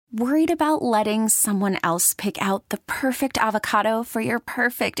Worried about letting someone else pick out the perfect avocado for your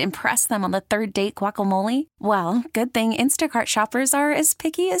perfect impress them on the third date guacamole? Well, good thing Instacart shoppers are as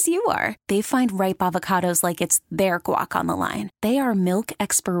picky as you are. They find ripe avocados like it's their guac on the line. They are milk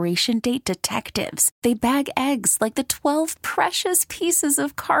expiration date detectives. They bag eggs like the 12 precious pieces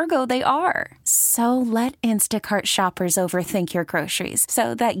of cargo they are. So let Instacart shoppers overthink your groceries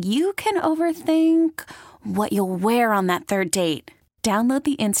so that you can overthink what you'll wear on that third date. Download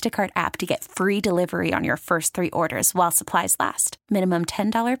the Instacart app to get free delivery on your first 3 orders while supplies last. Minimum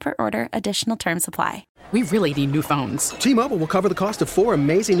 $10 per order. Additional terms apply. We really need new phones. T-Mobile will cover the cost of 4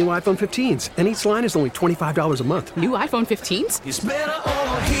 amazing new iPhone 15s, and each line is only $25 a month. New iPhone 15s? It's better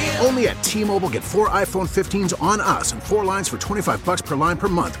over here. Only at T-Mobile, get 4 iPhone 15s on us and 4 lines for $25 per line per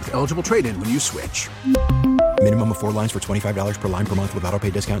month with eligible trade-in when you switch. Minimum of 4 lines for $25 per line per month with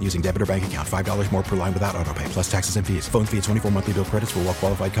autopay discount using debit or bank account. $5 more per line without autopay, plus taxes and fees. Phone fee at 24 monthly bill credits for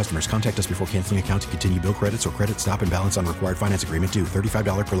well-qualified customers. Contact us before canceling account to continue bill credits or credit stop and balance on required finance agreement due.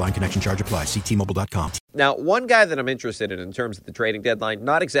 $35 per line connection charge applies. See T-Mobile.com. Now, one guy that I'm interested in terms of the trading deadline,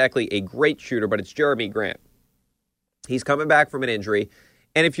 not exactly a great shooter, but it's Jeremy Grant. He's coming back from an injury.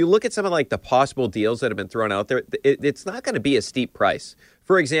 And if you look at some of like the possible deals that have been thrown out there, it's not going to be a steep price.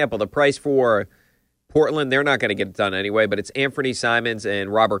 For example, the price for Portland, they're not going to get it done anyway, but it's Anthony Simons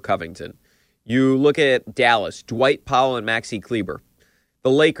and Robert Covington. You look at Dallas, Dwight Powell and Maxi Kleber.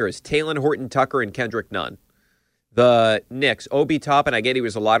 The Lakers, Talen Horton-Tucker and Kendrick Nunn. The Knicks, Obi Toppin, I get he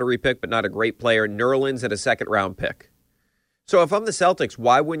was a lottery pick, but not a great player. Nerlens and a second-round pick. So if I'm the Celtics,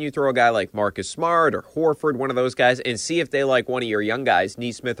 why wouldn't you throw a guy like Marcus Smart or Horford, one of those guys, and see if they like one of your young guys,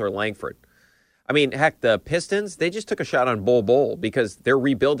 Nesmith or Langford? I mean, heck, the Pistons, they just took a shot on Bol because they're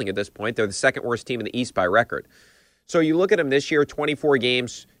rebuilding at this point. They're the second worst team in the East by record. So you look at him this year, 24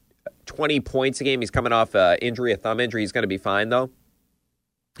 games, 20 points a game. He's coming off injury, a thumb injury. He's going to be fine, though.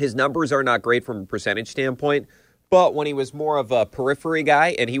 His numbers are not great from a percentage standpoint, but when he was more of a periphery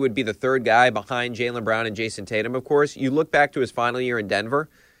guy, and he would be the third guy behind Jaylen Brown and Jason Tatum, of course, you look back to his final year in Denver,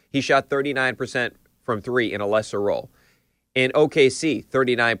 he shot 39% from 3 in a lesser role. In OKC,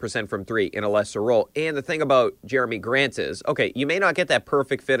 39% from 3 in a lesser role. And the thing about Jeremy Grant is, okay, you may not get that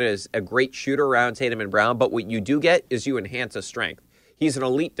perfect fit as a great shooter around Tatum and Brown, but what you do get is you enhance a strength. He's an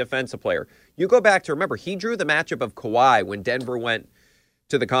elite defensive player. You go back to, remember, he drew the matchup of Kawhi when Denver went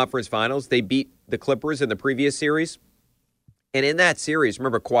to the conference finals. They beat the Clippers in the previous series. And in that series,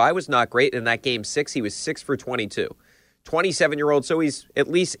 remember, Kawhi was not great. In that game 6, he was 6 for 22. 27-year-old, so he's at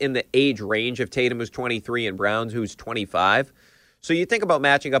least in the age range of Tatum, who's 23, and Brown, who's 25. So you think about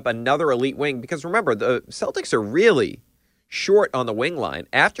matching up another elite wing, because remember, the Celtics are really short on the wing line.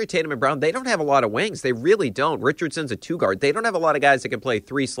 After Tatum and Brown, they don't have a lot of wings. They really don't. Richardson's a 2-guard. They don't have a lot of guys that can play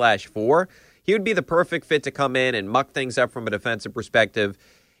 3/4. He would be the perfect fit to come in and muck things up from a defensive perspective,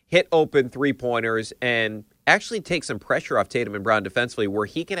 hit open three-pointers, and actually take some pressure off Tatum and Brown defensively, where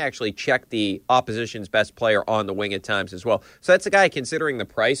he can actually check the opposition's best player on the wing at times as well. So that's a guy, considering the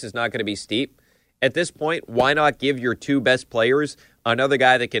price is not going to be steep. At this point, why not give your 2 best players another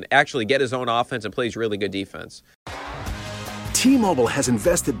guy that can actually get his own offense and plays really good defense? T-Mobile has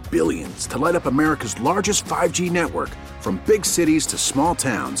invested billions to light up America's largest 5G network, from big cities to small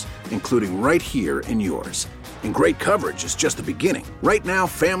towns, including right here in yours. And great coverage is just the beginning. Right now,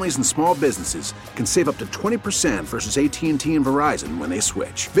 families and small businesses can save up to 20% versus AT&T and Verizon when they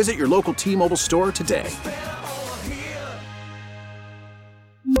switch. Visit your local T-Mobile store today.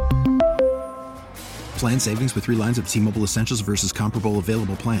 Plan savings with 3 lines of T-Mobile Essentials versus comparable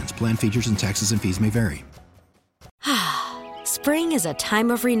available plans. Plan features and taxes and fees may vary. Spring is a time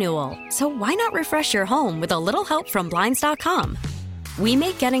of renewal, so why not refresh your home with a little help from Blinds.com? We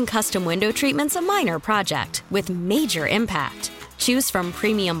make getting custom window treatments a minor project with major impact. Choose from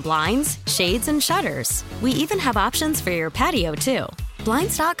premium blinds, shades, and shutters. We even have options for your patio, too.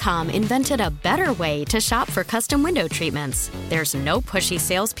 Blinds.com invented a better way to shop for custom window treatments. There's no pushy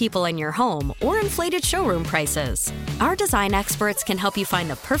salespeople in your home or inflated showroom prices. Our design experts can help you find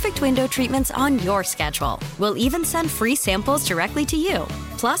the perfect window treatments on your schedule. We'll even send free samples directly to you.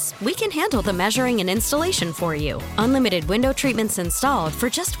 Plus, we can handle the measuring and installation for you. Unlimited window treatments installed for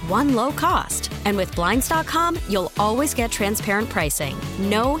just one low cost. And with Blinds.com, you'll always get transparent pricing.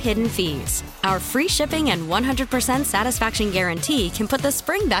 No hidden fees. Our free shipping and 100% satisfaction guarantee can put the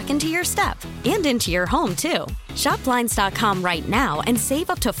spring back into your step and into your home, too. Shop Blinds.com right now and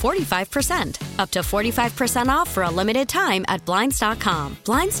save up to 45%. Up to 45% off for a limited time at Blinds.com.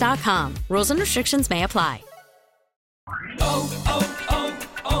 Blinds.com. Rules and restrictions may apply.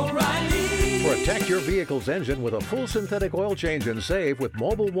 O'Reilly. For a Protect your vehicle's engine with a full synthetic oil change and save with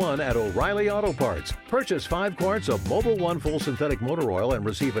Mobil 1 at O'Reilly Auto Parts. Purchase 5 quarts of Mobil 1 full synthetic motor oil and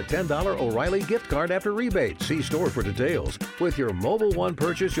receive a $10 O'Reilly gift card after rebate. See store for details. With your Mobil 1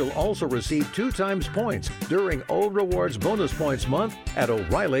 purchase, you'll also receive 2 times points during O Rewards Bonus Points Month at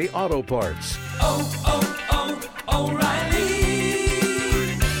O'Reilly Auto Parts. O'Reilly